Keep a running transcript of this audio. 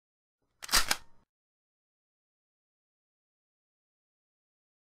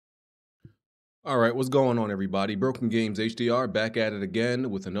All right, what's going on, everybody? Broken Games HDR back at it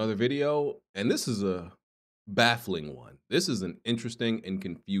again with another video, and this is a baffling one. This is an interesting and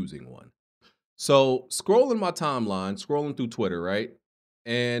confusing one. So, scrolling my timeline, scrolling through Twitter, right,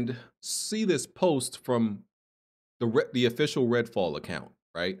 and see this post from the official Redfall account,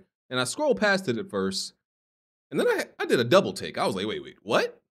 right, and I scroll past it at first, and then I did a double take. I was like, wait,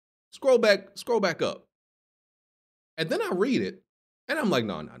 what? Scroll back up, and then I read it, and I'm like,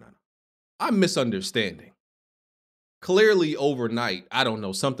 no. I'm misunderstanding. Clearly overnight, I don't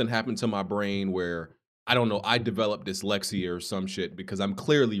know, something happened to my brain where I don't know, I developed dyslexia or some shit because I'm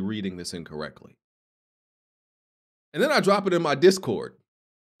clearly reading this incorrectly. And then I drop it in my Discord.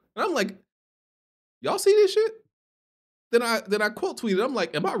 And I'm like, y'all see this shit? Then I quote tweeted, I'm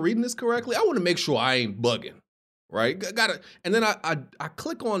like, am I reading this correctly? I want to make sure I ain't bugging. Right? Gotta and then I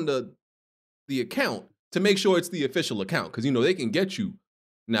click on the account to make sure it's the official account. Cause you know they can get you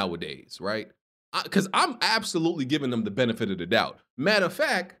nowadays, right? Because I'm absolutely giving them the benefit of the doubt. Matter of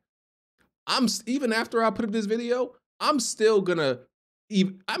fact, even after I put up this video, I'm still gonna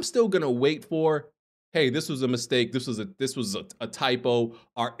wait for, hey, this was a mistake. This was a typo.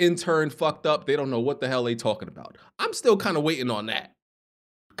 Our intern fucked up. They don't know what the hell they talking about. I'm still kind of waiting on that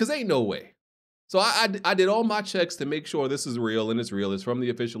because ain't no way. So I did all my checks to make sure this is real and it's real. It's from the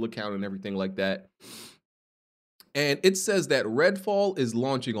official account and everything like that. And it says that Redfall is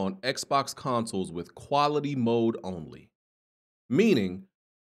launching on Xbox consoles with quality mode only, meaning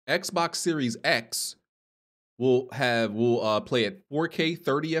Xbox Series X will play at 4K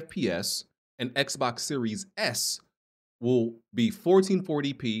 30 FPS, and Xbox Series S will be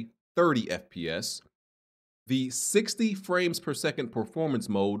 1440p 30 FPS. The 60 frames per second performance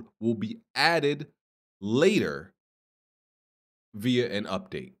mode will be added later via an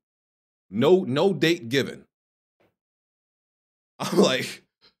update. No date given. I'm like,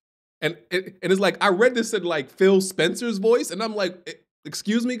 and it's like I read this in like Phil Spencer's voice, and I'm like,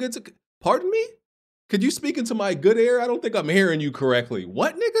 excuse me, pardon me? Could you speak into my good ear? I don't think I'm hearing you correctly.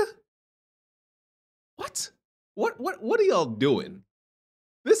 What, nigga? What? What are y'all doing?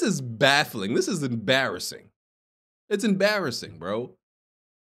 This is baffling. This is embarrassing. It's embarrassing, bro.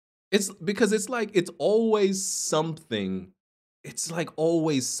 It's because it's always something. It's like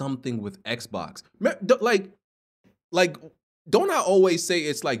always something with Xbox. Like, don't I always say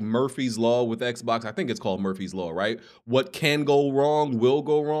it's like Murphy's Law with Xbox? I think it's called Murphy's Law, right? What can go wrong will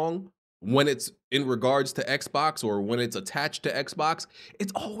go wrong when it's in regards to Xbox or when it's attached to Xbox.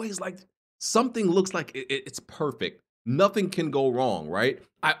 It's always like something looks like it's perfect. Nothing can go wrong, right?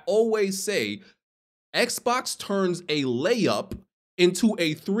 I always say Xbox turns a layup into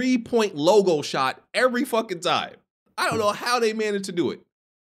a 3-point logo shot every fucking time. I don't know how they managed to do it.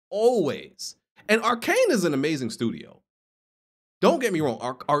 Always. And Arcane is an amazing studio. Don't get me wrong,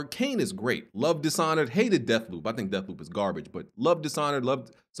 Arcane is great. Love Dishonored, hated Deathloop. I think Deathloop is garbage, but loved Dishonored,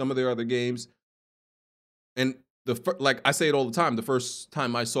 loved some of their other games. And like I say it all the time, the first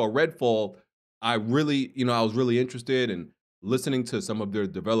time I saw Redfall, I was really interested in listening to some of their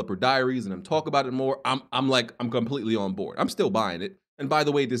developer diaries and them talk about it more. I'm completely on board. I'm still buying it. And by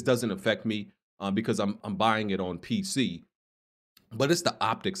the way, this doesn't affect me because I'm buying it on PC. But it's the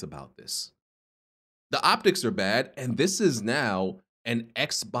optics about this. The optics are bad, and this is now an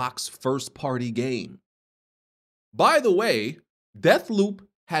Xbox first-party game. By the way, Deathloop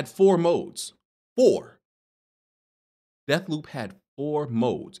had 4 modes. 4. Deathloop had 4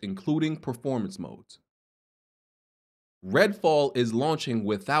 modes, including performance modes. Redfall is launching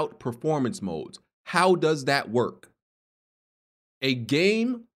without performance modes. How does that work? A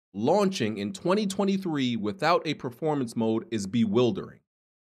game launching in 2023 without a performance mode is bewildering.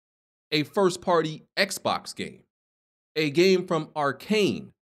 A first-party Xbox game, a game from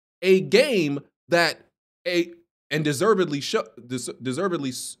Arcane, a game that deservedly so, the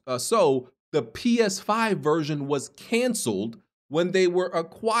PS5 version was canceled when they were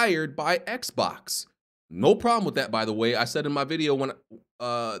acquired by Xbox. No problem with that, by the way. I said in my video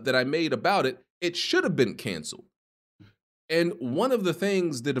that I made about it, it should have been canceled. And one of the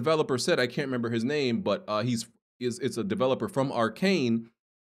things the developer said, I can't remember his name, but it's a developer from Arcane.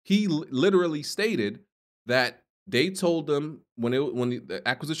 He literally stated that they told them when the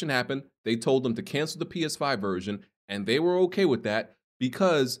acquisition happened, they told them to cancel the PS5 version, and they were okay with that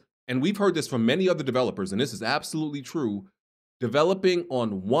because, and we've heard this from many other developers, and this is absolutely true, developing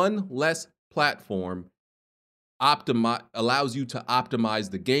on one less platform allows you to optimize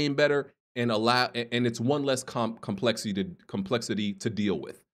the game better and it's one less complexity to deal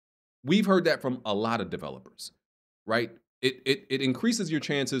with. We've heard that from a lot of developers, right? It increases your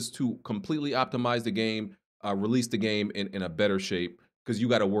chances to completely optimize the game, release the game in a better shape. because you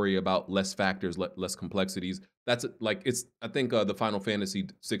got to worry about less factors, less complexities. That's like it's. I think the Final Fantasy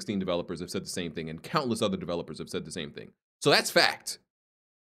 16 developers have said the same thing, and countless other developers have said the same thing. So that's fact.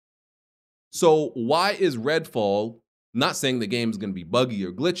 So why is Redfall, not saying the game is going to be buggy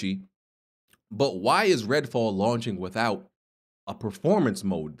or glitchy, but why is Redfall launching without a performance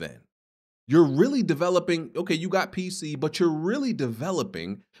mode then? You're really developing, okay, you got PC, but you're really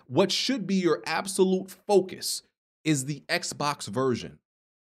developing what should be your absolute focus is the Xbox version.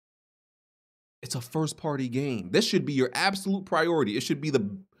 It's a first-party game. This should be your absolute priority. It should be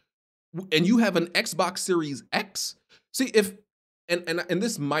and you have an Xbox Series X? See, if, and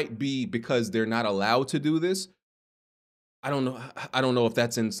this might be because they're not allowed to do this. I don't know if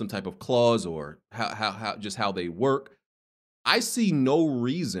that's in some type of clause or how they work. I see no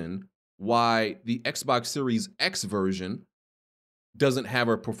reason why the Xbox Series X version doesn't have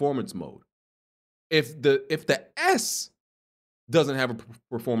a performance mode. If the S doesn't have a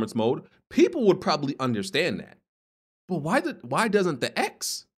performance mode, people would probably understand that. But why doesn't the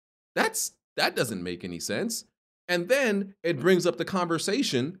X? That doesn't make any sense. And then it brings up the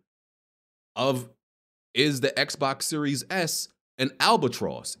conversation of, is the Xbox Series S an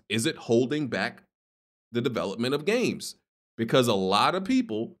albatross? Is it holding back the development of games? Because a lot of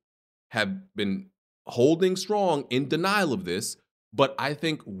people have been holding strong in denial of this, but I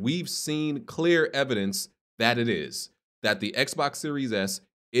think we've seen clear evidence that it is, that the Xbox Series S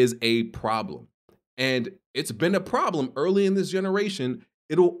is a problem. And it's been a problem early in this generation.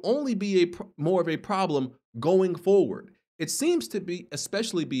 It'll only be more of a problem going forward. It seems to be,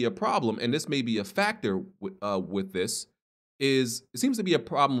 especially be a problem, and this may be a factor with this, is it seems to be a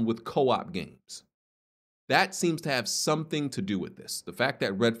problem with co-op games. That seems to have something to do with this. The fact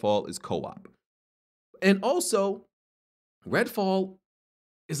that Redfall is co-op. And also, Redfall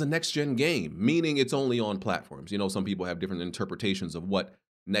is a next-gen game, meaning it's only on platforms. You know, some people have different interpretations of what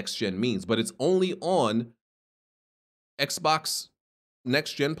next-gen means, but it's only on Xbox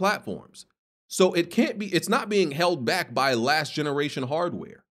next-gen platforms. So it's not being held back by last-generation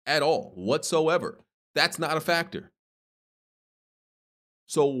hardware at all, whatsoever. That's not a factor.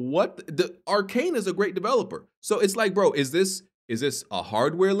 So Arcane is a great developer. So it's like, bro, is this a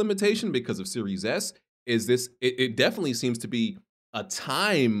hardware limitation because of Series S? Is this, it definitely seems to be a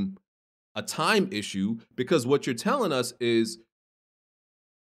time issue, because what you're telling us is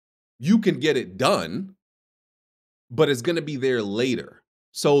you can get it done, but it's going to be there later.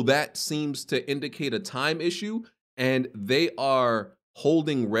 So that seems to indicate a time issue, and they are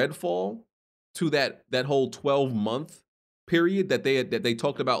holding Redfall to that whole 12-month period that they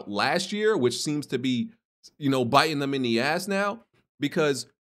talked about last year, which seems to be, you know, biting them in the ass now. Because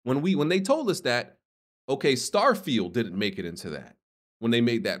when they told us that, okay, Starfield didn't make it into that when they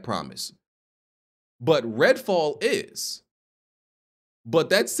made that promise, but Redfall is. But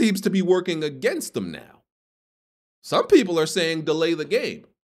that seems to be working against them now. Some people are saying delay the game.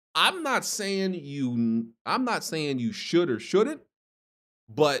 I'm not saying you should or shouldn't,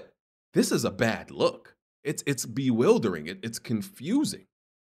 but this is a bad look. It's bewildering. It's confusing.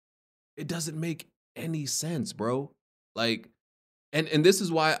 It doesn't make any sense, bro. Like, and this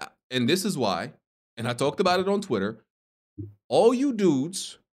is why, and I talked about it on Twitter, all you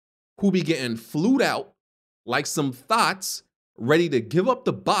dudes who be getting flued out like some thoughts, ready to give up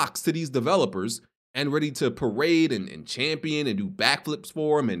the box to these developers and ready to parade and champion and do backflips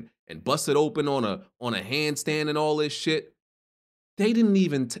for them and bust it open on a handstand and all this shit. They didn't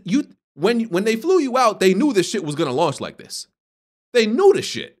even when they flew you out, they knew this shit was gonna launch like this. They knew the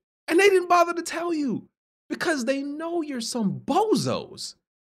shit, and they didn't bother to tell you because they know you're some bozos.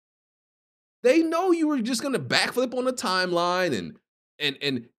 They know you were just gonna backflip on the timeline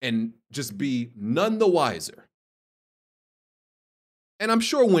and just be none the wiser. And I'm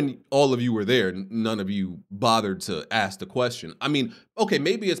sure when all of you were there, none of you bothered to ask the question. I mean, okay,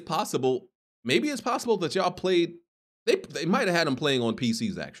 maybe it's possible that y'all played. They might have had them playing on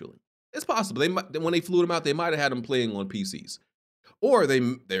PCs. Actually, it's possible when they flew them out, they might have had them playing on PCs, or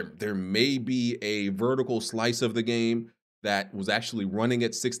there may be a vertical slice of the game that was actually running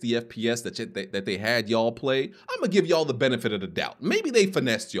at 60 FPS that they had y'all play. I'm gonna give y'all the benefit of the doubt. Maybe they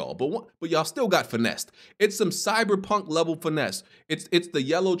finessed y'all, but y'all still got finessed. It's some cyberpunk level finesse. It's the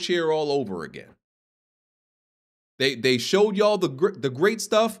yellow chair all over again. They showed y'all the great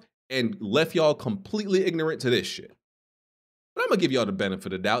stuff and left y'all completely ignorant to this shit. But I'm gonna give y'all the benefit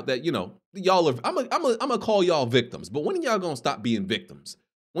of the doubt that, you know, y'all are. I'm gonna call y'all victims. But when are y'all gonna stop being victims?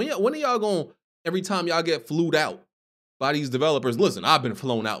 When are y'all gonna, every time y'all get flued out by these developers? Listen, I've been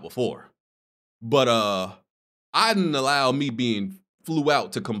flown out before, but I didn't allow me being flew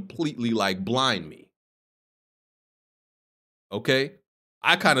out to completely like blind me. Okay,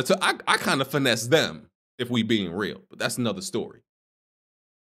 I kind of I kind of finesse them if we being real, but that's another story.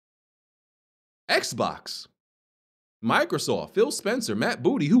 Xbox, Microsoft, Phil Spencer, Matt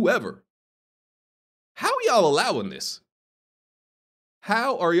Booty, whoever. How are y'all allowing this?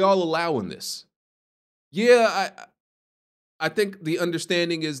 How are y'all allowing this? Yeah, I think the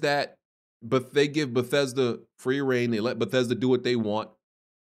understanding is that but they give Bethesda free reign, they let Bethesda do what they want.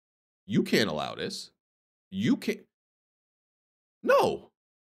 You can't allow this. You can't. No.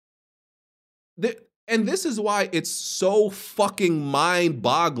 And this is why it's so fucking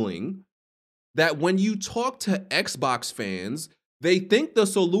mind-boggling that when you talk to Xbox fans, they think the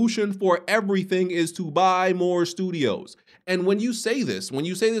solution for everything is to buy more studios. And when you say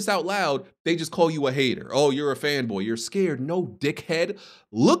this out loud, they just call you a hater. Oh, you're a fanboy. You're scared. No, dickhead.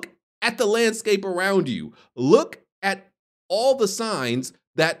 Look at the landscape around you. Look at all the signs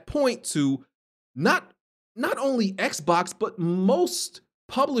that point to not only Xbox, but most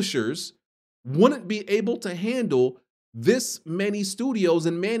publishers wouldn't be able to handle this many studios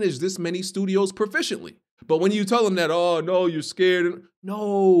and manage this many studios proficiently. But when you tell them that, oh, no, you're scared. No,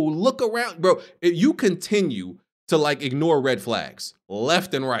 look around, bro. You continue to like ignore red flags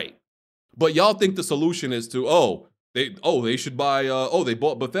left and right. But y'all think the solution is to, they should buy, they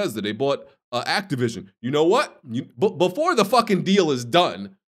bought Bethesda. They bought Activision. You know what? Before the fucking deal is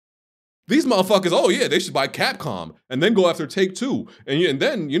done, these motherfuckers, oh yeah, they should buy Capcom and then go after Take-Two. And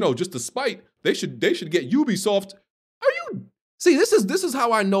then, just to spite, they should get Ubisoft. See, this is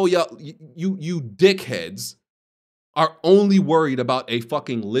how I know y'all, you dickheads are only worried about a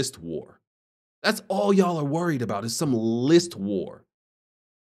fucking list war. That's all y'all are worried about is some list war.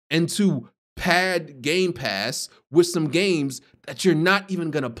 And to pad Game Pass with some games that you're not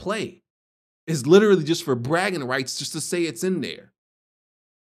even gonna play is literally just for bragging rights, just to say it's in there.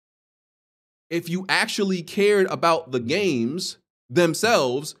 If you actually cared about the games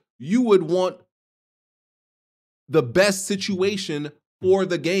themselves, you would want the best situation for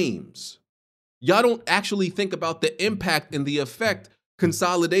the games. Y'all don't actually think about the impact and the effect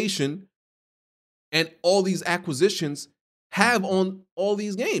consolidation and all these acquisitions have on all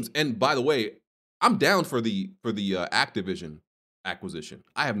these games. And by the way, I'm down for the Activision acquisition.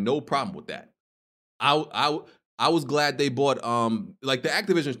 I have no problem with that. I was glad they bought like the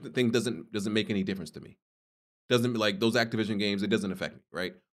Activision thing doesn't make any difference to me. Doesn't like those Activision games, it doesn't affect me,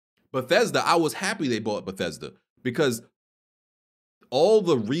 right? Bethesda, I was happy they bought Bethesda because all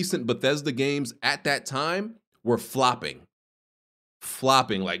the recent Bethesda games at that time were flopping.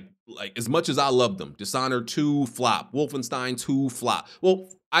 Like as much as I loved them. Dishonored 2 flop, Wolfenstein 2 flop. Well,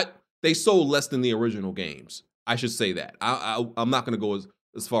 they sold less than the original games. I should say that. I'm not going to go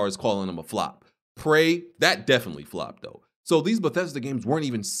as far as calling them a flop. Prey, that definitely flopped though. So these Bethesda games weren't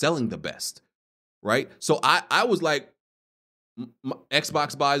even selling the best, right? So I was like,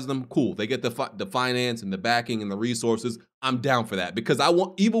 Xbox buys them, cool. They get the finance and the backing and the resources. I'm down for that because I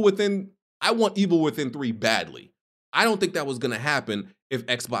want Evil Within 3 badly. I don't think that was gonna happen if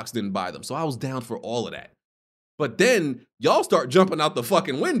Xbox didn't buy them. So I was down for all of that. But then y'all start jumping out the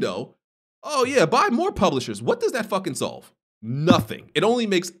fucking window. Oh yeah, buy more publishers. What does that fucking solve? Nothing. It only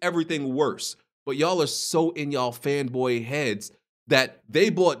makes everything worse. But y'all are so in y'all fanboy heads that they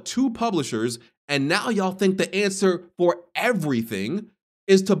bought 2 publishers and now y'all think the answer for everything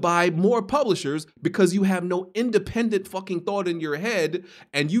is to buy more publishers because you have no independent fucking thought in your head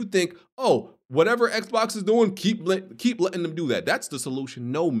and you think, oh, whatever Xbox is doing, keep letting them do that. That's the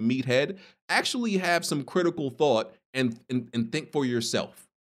solution. No, meathead. Actually have some critical thought and think for yourself.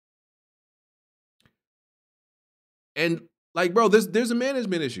 And like, bro, there's a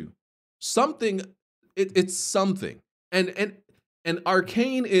management issue. Something, it's something. And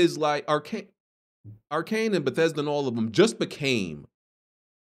Arcane is like Arcane and Bethesda and all of them just became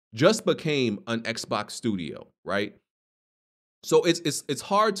an Xbox studio, right? So it's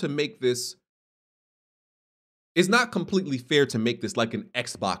hard to make this. It's not completely fair to make this like an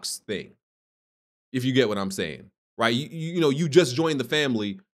Xbox thing, if you get what I'm saying, right? You just joined the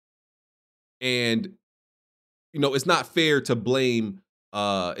family, and it's not fair to blame.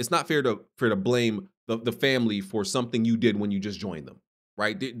 It's not fair to blame the family for something you did when you just joined them,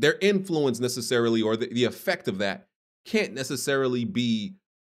 right? Their influence necessarily, or the effect of that, can't necessarily be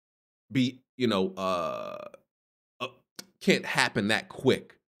can't happen that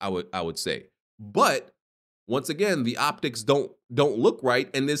quick. I would say, but once again, the optics don't look right,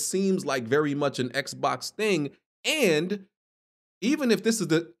 and this seems like very much an Xbox thing. And even if this is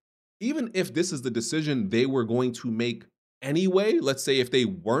the decision they were going to make anyway, let's say if they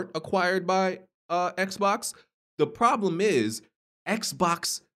weren't acquired by Xbox, the problem is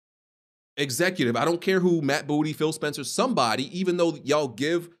Xbox executive, I don't care who, Matt Booty, Phil Spencer, somebody, even though y'all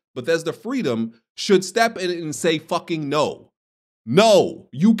give Bethesda freedom, should step in and say fucking no. No,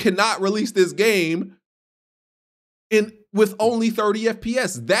 you cannot release this game with only 30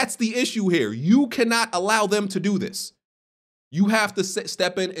 FPS. That's the issue here. You cannot allow them to do this. You have to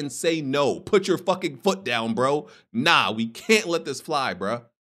step in and say no. Put your fucking foot down, bro. Nah, we can't let this fly, bro.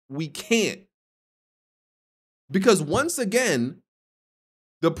 We can't. Because once again,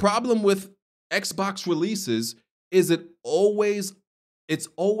 the problem with Xbox releases is it's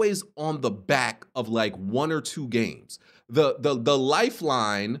always on the back of like one or two games. The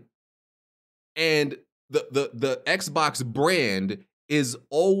lifeline and the Xbox brand is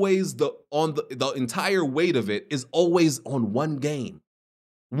always the entire weight of it is always on one game.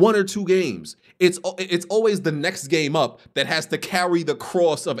 One or two games. It's always the next game up that has to carry the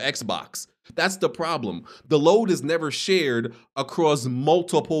cross of Xbox. That's the problem. The load is never shared across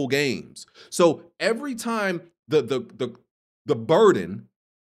multiple games. So every time the burden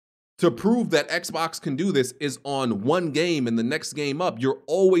to prove that Xbox can do this is on one game and the next game up, you're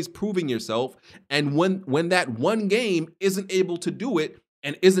always proving yourself. And when that one game isn't able to do it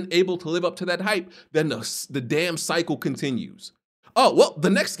and isn't able to live up to that hype, then the damn cycle continues. Oh, well, the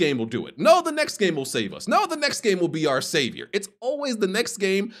next game will do it. No, the next game will save us. No, the next game will be our savior. It's always the next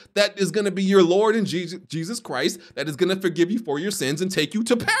game that is going to be your Lord and Jesus Christ that is going to forgive you for your sins and take you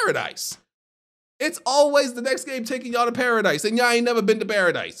to paradise. It's always the next game taking y'all to paradise, and y'all ain't never been to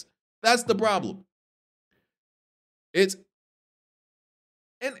paradise. That's the problem. And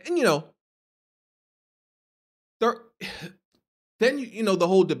you know, then you know the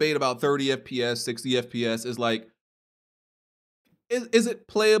whole debate about 30 FPS, 60 FPS is like, is it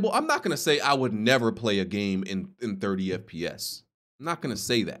playable? I'm not gonna say I would never play a game in 30 FPS. I'm not gonna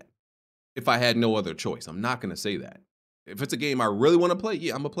say that. If I had no other choice, I'm not gonna say that. If it's a game I really want to play,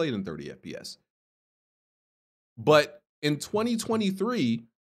 yeah, I'm gonna play it in 30 FPS. But in 2023,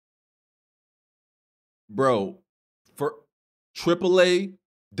 bro, for AAA,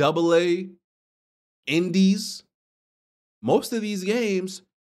 AA, indies, most of these games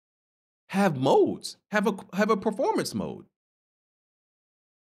have modes, have a performance mode.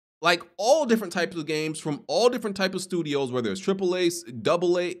 Like all different types of games from all different types of studios, whether it's AAA,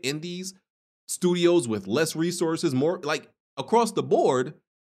 AA, indies, studios with less resources, more like across the board,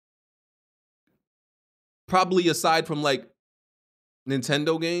 probably aside from like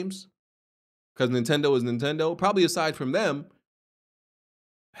Nintendo games, because Nintendo is Nintendo, probably aside from them,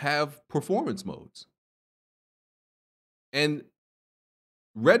 have performance modes. And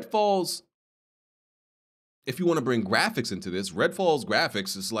Redfall's, if you want to bring graphics into this, Redfall's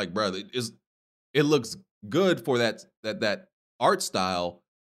graphics is like, bro, it looks good for that art style,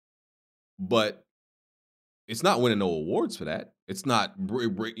 but it's not winning no awards for that. It's not,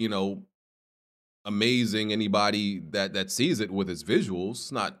 you know, amazing anybody that sees it with its visuals.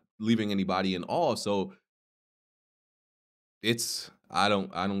 It's not leaving anybody in awe. So it's, I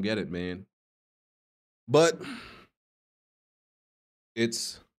don't get it, man. But it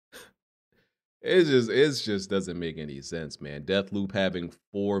just doesn't make any sense, man. Deathloop having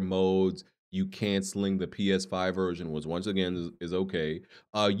 4 modes, you canceling the PS5 version was once again is okay.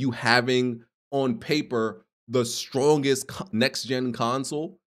 You having on paper the strongest next gen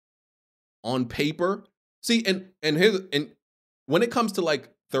console on paper. See, and when it comes to like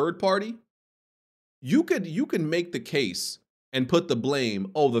third party, you can make the case and put the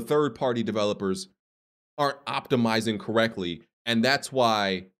blame, oh, the third party developers aren't optimizing correctly, and that's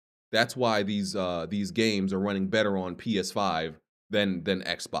why these games are running better on PS5 than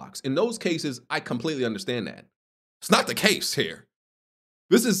Xbox. In those cases, I completely understand that. It's not the case here.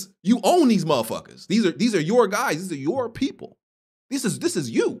 This is, you own these motherfuckers. These are your guys. These are your people. This is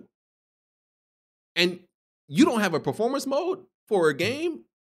you. And you don't have a performance mode for a game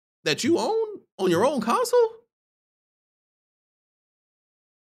that you own on your own console?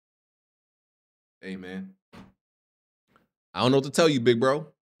 Hey, man. I don't know what to tell you, big bro.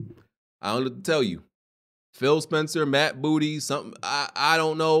 I don't know what to tell you. Phil Spencer, Matt Booty, something, I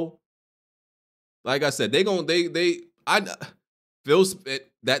don't know. Like I said, that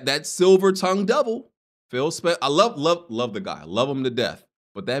silver tongue devil, Phil Spencer, I love the guy. I love him to death.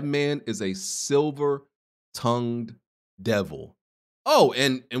 But that man is a silver tongued devil. Oh,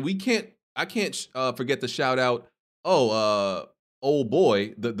 and I can't forget to shout out, old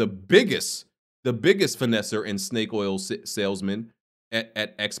boy, the biggest finesser and snake oil salesman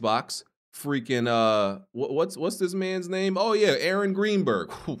at Xbox. Freaking what's this man's name? Oh yeah, Aaron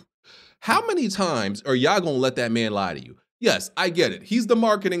Greenberg. How many times are y'all gonna let that man lie to you? Yes, I get it. He's the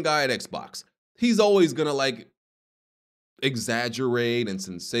marketing guy at Xbox. He's always gonna like exaggerate and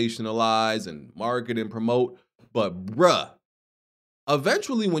sensationalize and market and promote. But bruh,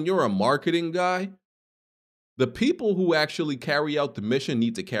 eventually when you're a marketing guy, the people who actually carry out the mission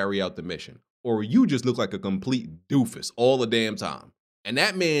need to carry out the mission. Or you just look like a complete doofus all the damn time. And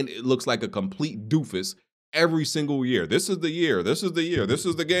that man looks like a complete doofus every single year. This is the year. This is the year. This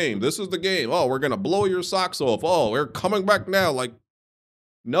is the game. This is the game. Oh, we're going to blow your socks off. Oh, we're coming back now. Like,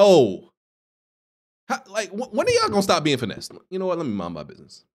 no. When are y'all going to stop being finessed? You know what? Let me mind my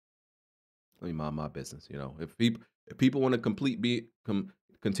business. Let me mind my business. You know, if people want to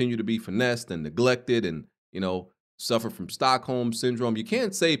continue to be finessed and neglected and, you know, suffer from Stockholm syndrome, you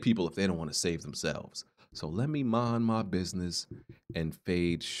can't save people if they don't want to save themselves. So let me mind my business and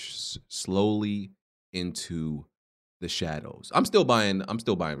fade slowly into the shadows. I'm still buying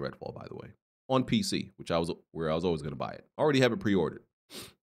Redfall, by the way, on PC, where I was always going to buy it. I already have it pre-ordered.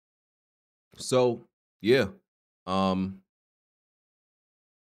 So yeah,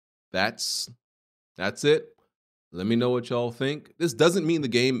 that's it. Let me know what y'all think. This doesn't mean the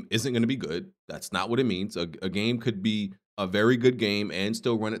game isn't going to be good. That's not what it means. A game could be a very good game and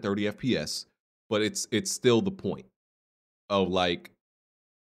still run at 30 FPS, but it's still the point of like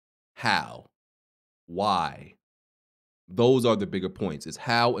how, why. Those are the bigger points. It's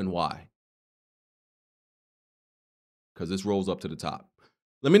how and why. Because this rolls up to the top.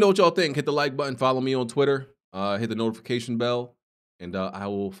 Let me know what y'all think. Hit the like button. Follow me on Twitter. Hit the notification bell. And I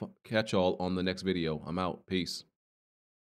will catch y'all on the next video. I'm out. Peace.